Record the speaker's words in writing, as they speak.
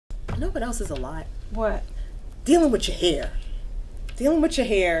know what else is a lot? What? Dealing with your hair. Dealing with your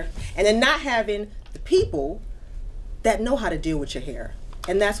hair, and then not having the people that know how to deal with your hair.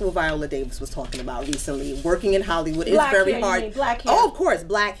 And that's what Viola Davis was talking about recently. Working in Hollywood is very hard. You mean black hair. Oh, of course,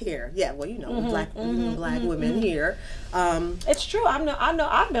 black hair. Yeah, well, you know, black women here. It's true. I know.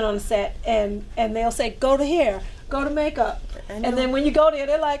 I've been on the set, and they'll say, "Go to hair, go to makeup," and then when you go there,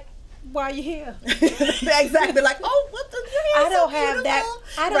 they're like, "Why are you here?" Exactly. Like, oh, what the? I don't have that.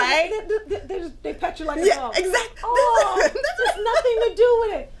 I don't. Right? They pet you like a dog. Exactly. Oh, there's nothing to do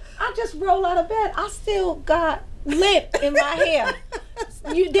with it. I just roll out of bed. I still got lip in my hair.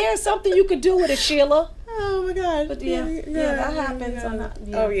 There's something you could do with it, Sheila. Oh my gosh. But yeah, that happens.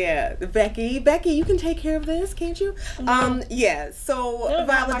 Oh yeah, Becky, you can take care of this, can't you? Yeah. So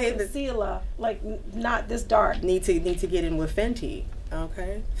Viola Davis, concealer, like not this dark. Need to get in with Fenty.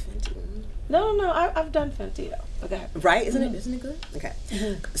 Okay. Fenty. No. I've done Fenty though. Okay. Right? Isn't it good? Okay.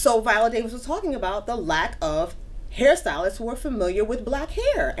 So Viola Davis was talking about the lack of hairstylists who are familiar with black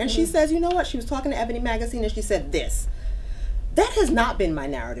hair, and she says, you know what? She was talking to Ebony magazine, and she said this. That has not been my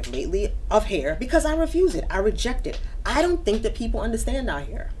narrative lately of hair because I refuse it. I reject it. I don't think that people understand our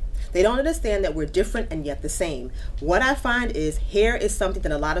hair. They don't understand that we're different and yet the same. What I find is hair is something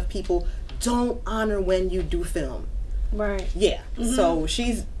that a lot of people don't honor when you do film. Right. Yeah. So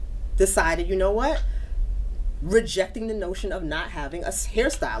she's decided, you know what? Rejecting the notion of not having a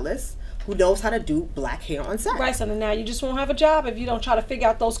hairstylist who knows how to do black hair on set. Right, so now you just won't have a job if you don't try to figure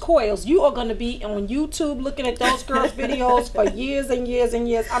out those coils. You are going to be on YouTube looking at those girls' videos for years and years and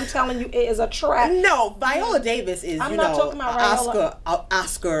years. I'm telling you, it is a trap. No, Viola Davis is, I'm not talking about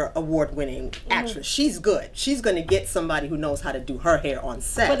Oscar award-winning actress. She's good. She's going to get somebody who knows how to do her hair on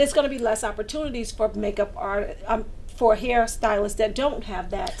set. But there's going to be less opportunities for makeup art, for hairstylists that don't have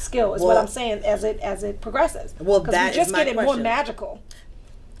that skill, is what I'm saying, as it progresses. Well, that just is my get it question. more magical.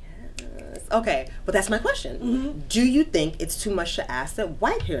 Okay, but that's my question. Do you think it's too much to ask that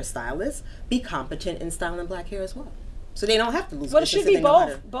white hairstylists be competent in styling black hair as well, so they don't have to lose? Well, it should be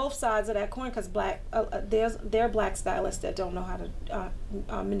both sides of that coin, because there are black stylists that don't know how to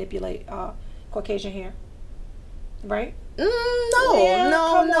manipulate Caucasian hair, right?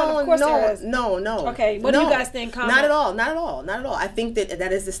 No. Of course there is. No. Okay, what do you guys think? Not at all. I think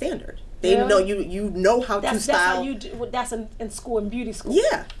that is the standard. They know you know how to style. That's how you do. That's in school, in beauty school.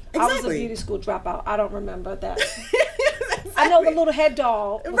 Yeah, exactly. I was a beauty school dropout. I don't remember that. Exactly. I know the little head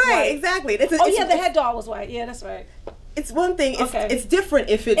doll was right, white. Exactly. The head doll was white. Yeah, that's right. It's one thing. It's different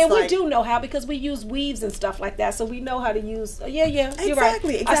if it's and we do know how, because we use weaves and stuff like that, so we know how to use. You're right.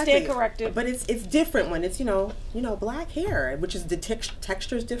 Exactly. I stand corrected. But it's different when it's black hair, which is the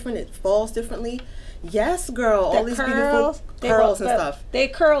texture is different. It falls differently. Yes, girl. All these beautiful curls and stuff. They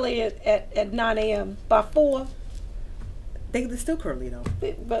curly at 9 a.m. By 4. They're still curly though.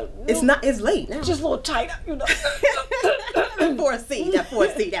 But it's not. It's late now. Just a little tighter, That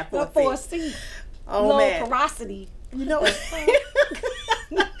 4C. Oh low man. porosity.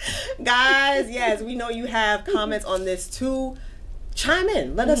 Guys, yes, we know you have comments on this too. Chime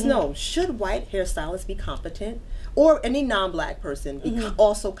in. Let us know. Should white hairstylists be competent, or any non-black person be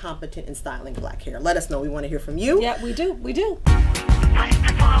also competent in styling black hair? Let us know. We want to hear from you. Yeah, we do.